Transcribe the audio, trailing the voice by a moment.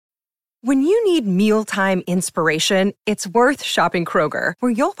When you need mealtime inspiration, it's worth shopping Kroger,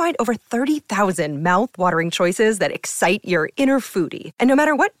 where you'll find over 30,000 mouth-watering choices that excite your inner foodie. And no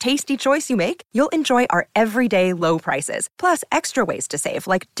matter what tasty choice you make, you'll enjoy our everyday low prices, plus extra ways to save,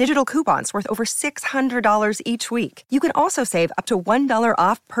 like digital coupons worth over $600 each week. You can also save up to $1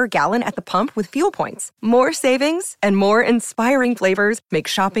 off per gallon at the pump with fuel points. More savings and more inspiring flavors make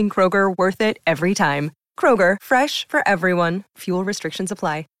shopping Kroger worth it every time. Kroger, fresh for everyone. Fuel restrictions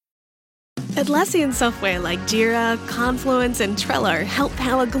apply. Atlassian software like Jira, Confluence and Trello help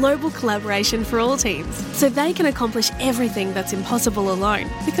power global collaboration for all teams, so they can accomplish everything that's impossible alone.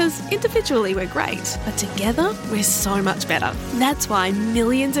 Because individually we're great, but together we're so much better. That's why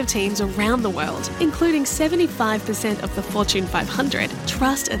millions of teams around the world, including 75% of the Fortune 500,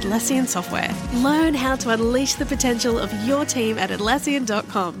 trust Atlassian software. Learn how to unleash the potential of your team at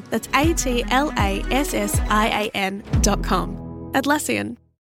Atlassian.com. That's Atlassian.com. Atlassian.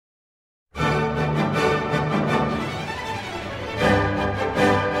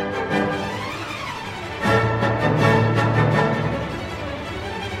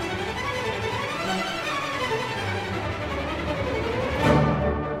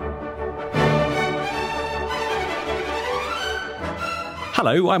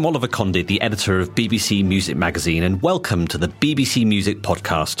 Hello, I'm Oliver Condy, the editor of BBC Music Magazine, and welcome to the BBC Music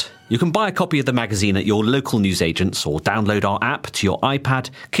Podcast. You can buy a copy of the magazine at your local newsagents or download our app to your iPad,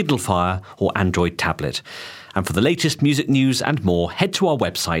 Kindle Fire or Android tablet. And for the latest music news and more, head to our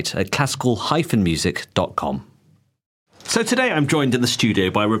website at classical-music.com. So today I'm joined in the studio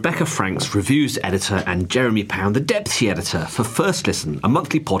by Rebecca Franks, reviews editor, and Jeremy Pound, the deputy editor for First Listen, a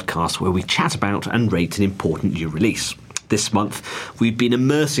monthly podcast where we chat about and rate an important new release. This month, we've been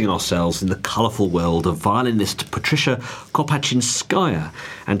immersing ourselves in the colourful world of violinist Patricia Kopatchinskaja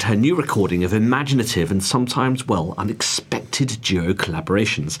and her new recording of imaginative and sometimes, unexpected duo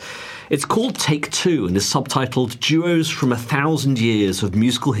collaborations. It's called Take Two and is subtitled Duos from 1,000 Years of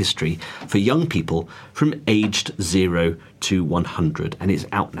Musical History for Young People from Aged 0 to 100, and it's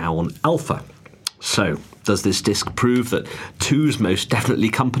out now on Alpha. So, does this disc prove that two's most definitely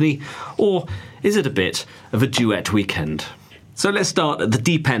company, or is it a bit of a duet weekend? So let's start at the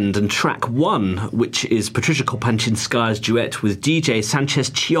deep end and track one, which is Patricia Kopatchinskaja's duet with DJ Sanchez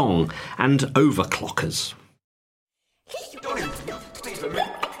Chiong and Overclockers.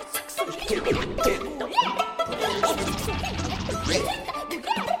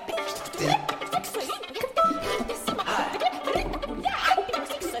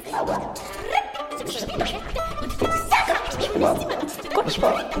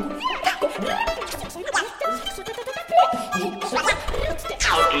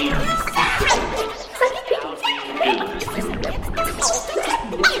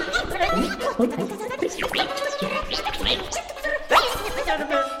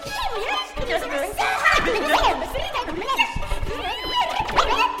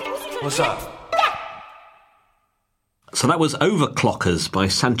 What's up? So that was Overclockers by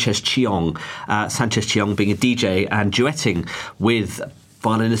Sanchez Chiong. Sanchez Chiong being a DJ and duetting with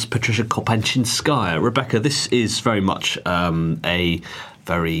violinist Patricia Kopatchinskaja. Rebecca, this is very much a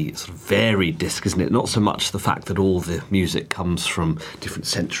very sort of varied disc, isn't it? Not so much the fact that all the music comes from different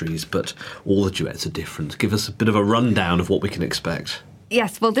centuries, but all the duets are different. Give us a bit of a rundown of what we can expect.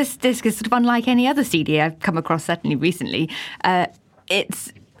 Yes, well, this disc is sort of unlike any other CD I've come across, certainly recently.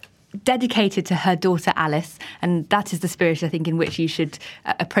 It's dedicated to her daughter Alice, and that is the spirit, I think, in which you should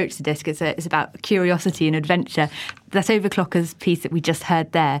approach the disc. It's about curiosity and adventure. That Overclockers piece that we just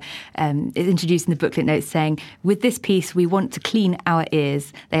heard there is introduced in the booklet notes saying, with this piece we want to clean our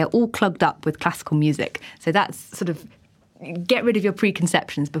ears. They are all clogged up with classical music. So that's sort of get rid of your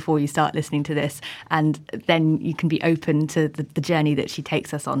preconceptions before you start listening to this, and then you can be open to the journey that she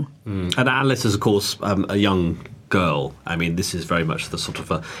takes us on. And Alice is, of course, a young girl. I mean, this is very much the sort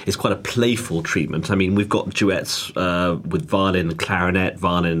of it's quite a playful treatment. I mean, we've got duets with violin and clarinet,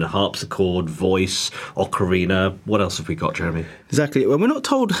 violin and harpsichord, voice, ocarina. What else have we got, Jeremy? Exactly. Well, we're not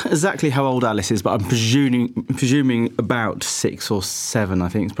told exactly how old Alice is, but I'm presuming about 6 or 7. I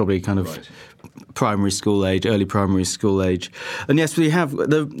think it's probably kind of primary school age, early primary school age. And yes, we have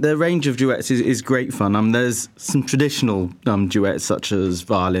the range of duets is great fun. There's some traditional duets such as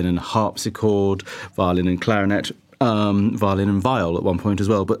violin and harpsichord, violin and clarinet, violin and viol at one point as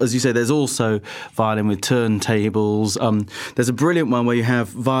well. But as you say, there's also violin with turntables. There's a brilliant one where you have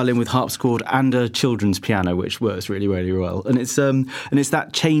violin with harpsichord and a children's piano, which works really, really well. And it's that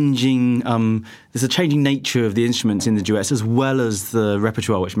changing. There's a changing nature of the instruments in the duets as well as the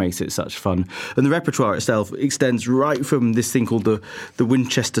repertoire, which makes it such fun. And the repertoire itself extends right from this thing called the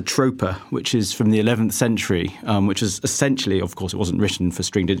Winchester Troper, which is from the 11th century, which is essentially, of course, it wasn't written for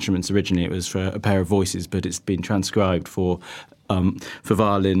stringed instruments originally. It was for a pair of voices, but it's been transcribed for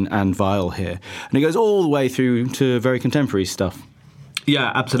violin and viol here. And it goes all the way through to very contemporary stuff.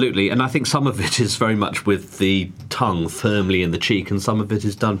 Yeah, absolutely. And I think some of it is very much with the tongue firmly in the cheek, and some of it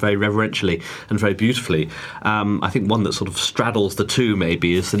is done very reverentially and very beautifully. I think one that sort of straddles the two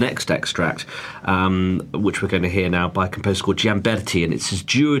maybe is the next extract, which we're going to hear now by a composer called Giamberti, and it says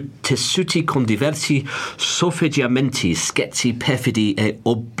Due tessuti con diversi soffeggiamenti, scherzi perfidi e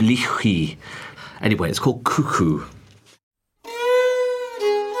obliqui. Anyway, it's called Cuckoo.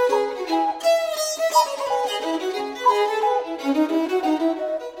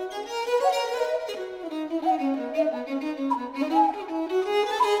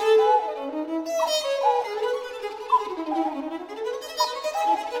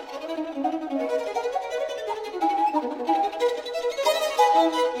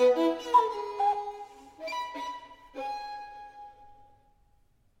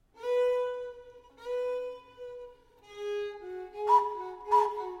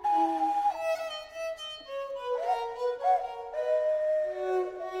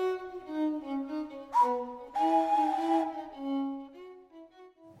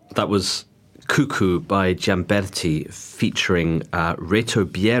 That was Cuckoo by Giamberti featuring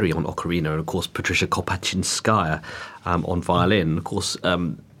Reto Bieri on ocarina and, of course, Patricia Kopatchinskaja on violin. Of course,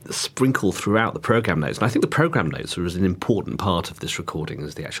 sprinkled throughout the programme notes. And I think the programme notes are as an important part of this recording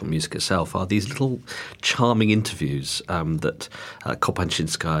as the actual music itself, are these little charming interviews that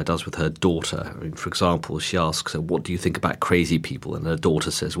Kopatchinskaja does with her daughter. I mean, for example, she asks her, what do you think about crazy people? And her daughter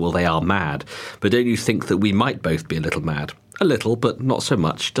says, well, they are mad. But don't you think that we might both be a little mad? A little, but not so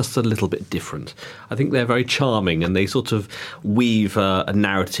much, just a little bit different. I think they're very charming, and they sort of weave a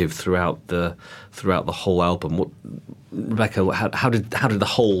narrative throughout the whole album. Rebecca, how did the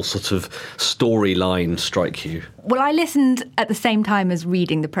whole sort of storyline strike you? Well, I listened at the same time as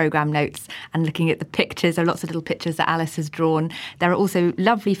reading the programme notes and looking at the pictures. There are lots of little pictures that Alice has drawn. There are also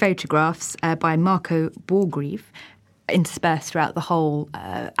lovely photographs by Marco Borgreave, interspersed throughout the whole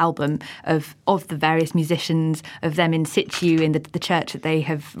album of the various musicians, of them in situ in the church that they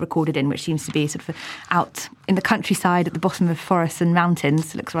have recorded in, which seems to be sort of out in the countryside at the bottom of forests and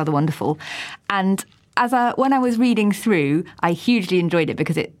mountains. It looks rather wonderful. And when I was reading through, I hugely enjoyed it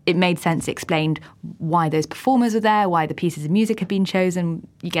because it made sense. It explained why those performers were there, why the pieces of music had been chosen.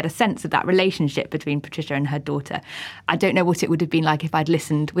 You get a sense of that relationship between Patricia and her daughter. I don't know what it would have been like if I'd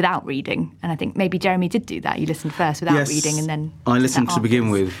listened without reading. And I think maybe Jeremy did do that. You listened first without reading and then... I listened to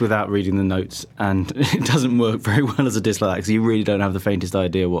begin with without reading the notes, and it doesn't work very well as a disc like that because you really don't have the faintest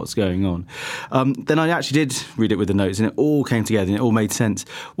idea what's going on. Then I actually did read it with the notes, and it all came together and it all made sense.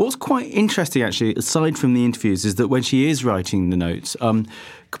 What's quite interesting, actually, aside from the interviews, is that when she is writing the notes,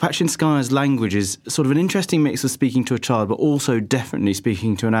 Kopatchinskaja's language is sort of an interesting mix of speaking to a child, but also definitely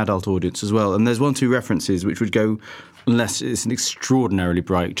speaking to an adult audience as well. And there's 1-2 references which would go, unless it's an extraordinarily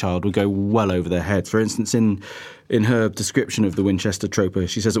bright child, would go well over their heads. For instance, in her description of the Winchester Troper,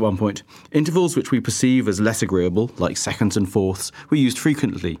 she says at one point, intervals which we perceive as less agreeable, like seconds and fourths, were used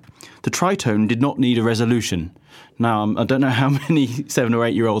frequently. The tritone did not need a resolution. Now, I don't know how many 7 or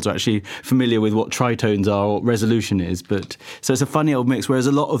 8-year-olds are actually familiar with what tritones are or what resolution is, but so it's a funny old mix, whereas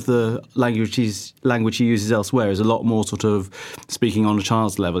a lot of the language he uses elsewhere is a lot more sort of speaking on a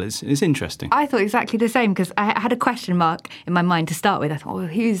child's level. It's interesting. I thought exactly the same, because I had a question mark in my mind to start with. I thought, well,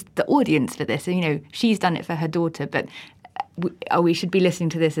 who's the audience for this? And, she's done it for her daughter, but we should be listening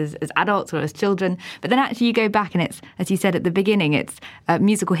to this as adults or as children. But then actually you go back and it's, as you said at the beginning, it's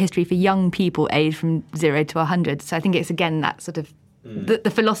musical history for young people aged from 0 to 100. So I think it's, again, that sort of the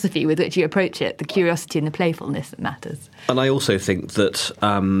philosophy with which you approach it, the curiosity and the playfulness that matters. And I also think that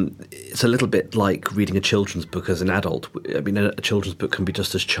it's a little bit like reading a children's book as an adult. I mean, a children's book can be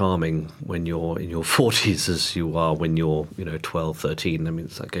just as charming when you're in your 40s as you are when you're, 12, 13. I mean,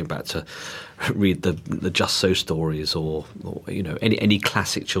 it's like going back to read the Just So stories or any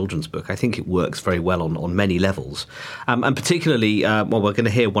classic children's book. I think it works very well on many levels. And particularly, we're going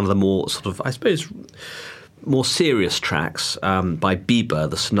to hear one of the more sort of, I suppose, more serious tracks by Bieber,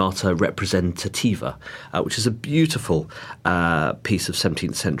 the Sonata Representativa, which is a beautiful piece of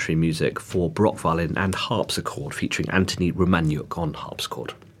 17th century music for baroque violin and harpsichord, featuring Antoni Romaniuk on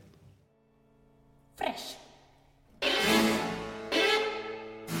harpsichord. Fresh.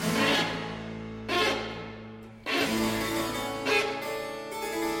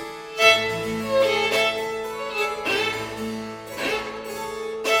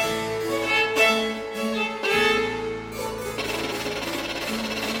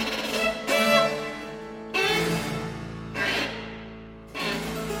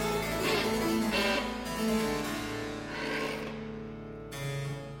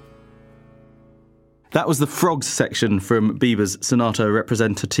 That was the frogs section from Bieber's Sonata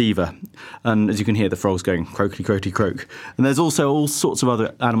Representativa. And as you can hear, the frogs going croaky, croaky, croak. And there's also all sorts of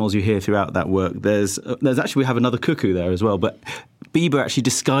other animals you hear throughout that work. There's actually, we have another cuckoo there as well, but Bieber actually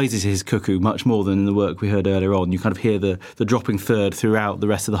disguises his cuckoo much more than in the work we heard earlier on. You kind of hear the dropping third throughout the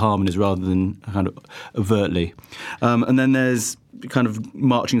rest of the harmonies rather than kind of overtly. And then there's kind of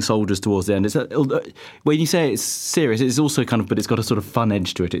marching soldiers towards the end. When you say it's serious, it's also kind of, but it's got a sort of fun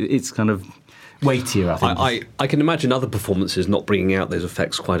edge to it. It's kind of weightier, I think. I can imagine other performances not bringing out those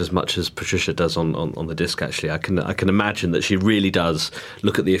effects quite as much as Patricia does on the disc, actually. I can imagine that she really does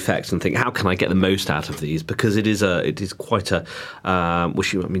look at the effects and think, how can I get the most out of these? Because it is quite a...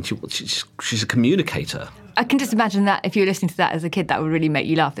 she's a communicator. I can just imagine that if you were listening to that as a kid, that would really make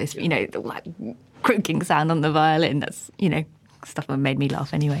you laugh. This, the like croaking sound on the violin, that's, stuff that made me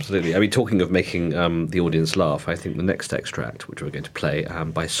laugh anyway. Absolutely. I mean, talking of making the audience laugh, I think the next extract, which we're going to play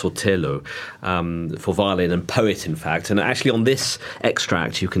by Sotelo, for violin and poet, in fact. And actually on this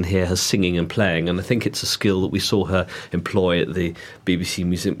extract, you can hear her singing and playing. And I think it's a skill that we saw her employ at the BBC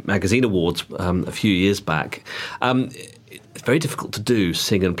Music Magazine Awards a few years back. It's very difficult to do,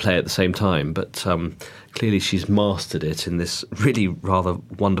 sing and play at the same time, but clearly she's mastered it in this really rather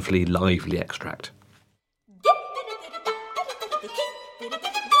wonderfully lively extract.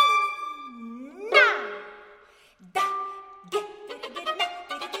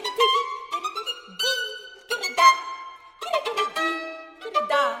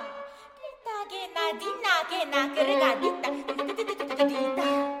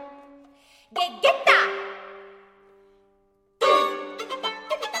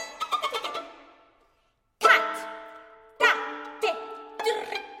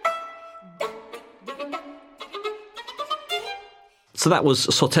 So that was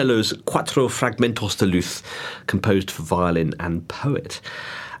Sotelo's Quattro Fragmentos de Luz, composed for violin and poet.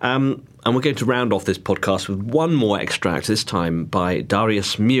 And we're going to round off this podcast with one more extract, this time by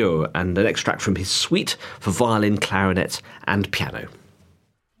Darius Muir, and an extract from his suite for violin, clarinet and piano.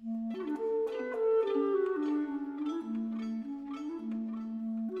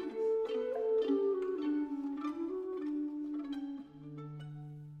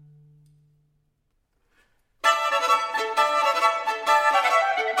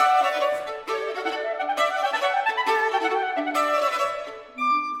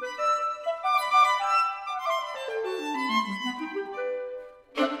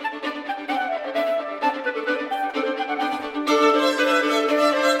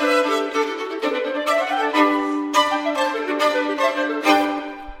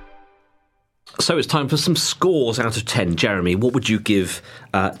 So it's time for some scores out of 10. Jeremy, what would you give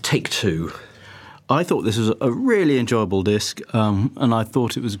Take Two? I thought this was a really enjoyable disc, and I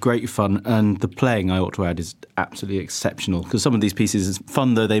thought it was great fun, and the playing, I ought to add, is absolutely exceptional, because some of these pieces,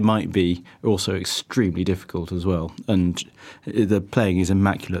 fun though they might be, are also extremely difficult as well, and the playing is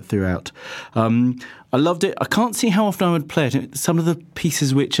immaculate throughout. I loved it. I can't see how often I would play it. Some of the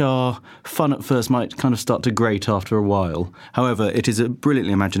pieces which are fun at first might kind of start to grate after a while. However, it is a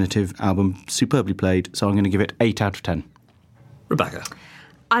brilliantly imaginative album, superbly played, so I'm going to give it 8 out of 10. Rebecca?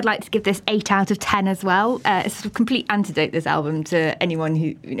 I'd like to give this 8 out of 10 as well. It's sort of a complete antidote, this album, to anyone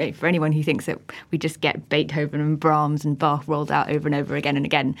who, for anyone who thinks that we just get Beethoven and Brahms and Bach rolled out over and over again and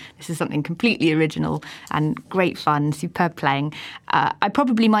again. This is something completely original and great fun, superb playing. I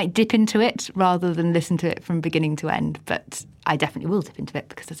probably might dip into it rather than listen to it from beginning to end, but I definitely will dip into it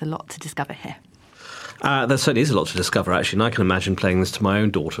because there's a lot to discover here. There certainly is a lot to discover, actually, and I can imagine playing this to my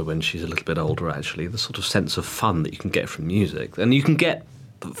own daughter when she's a little bit older, actually, the sort of sense of fun that you can get from music. And you can get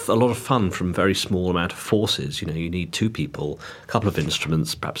a lot of fun from very small amount of forces. You need two people, a couple of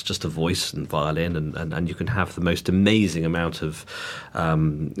instruments, perhaps just a voice and violin, and you can have the most amazing amount of,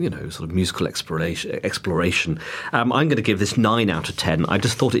 sort of musical exploration. I'm going to give this 9 out of 10. I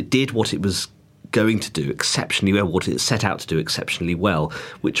just thought it did what it was going to do exceptionally well, what it set out to do exceptionally well,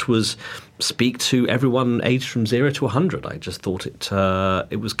 which was speak to everyone aged from 0 to 100. I just thought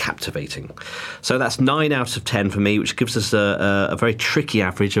it was captivating. So that's 9 out of 10 for me, which gives us a very tricky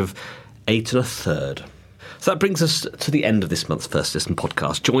average of 8 1/3. So that brings us to the end of this month's First Listen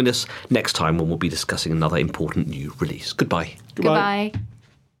podcast. Join us next time when we'll be discussing another important new release. Goodbye. Goodbye.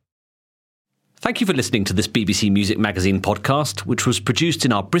 Thank you for listening to this BBC Music Magazine podcast, which was produced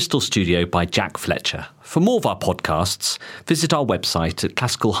in our Bristol studio by Jack Fletcher. For more of our podcasts, visit our website at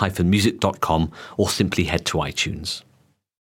classical-music.com or simply head to iTunes.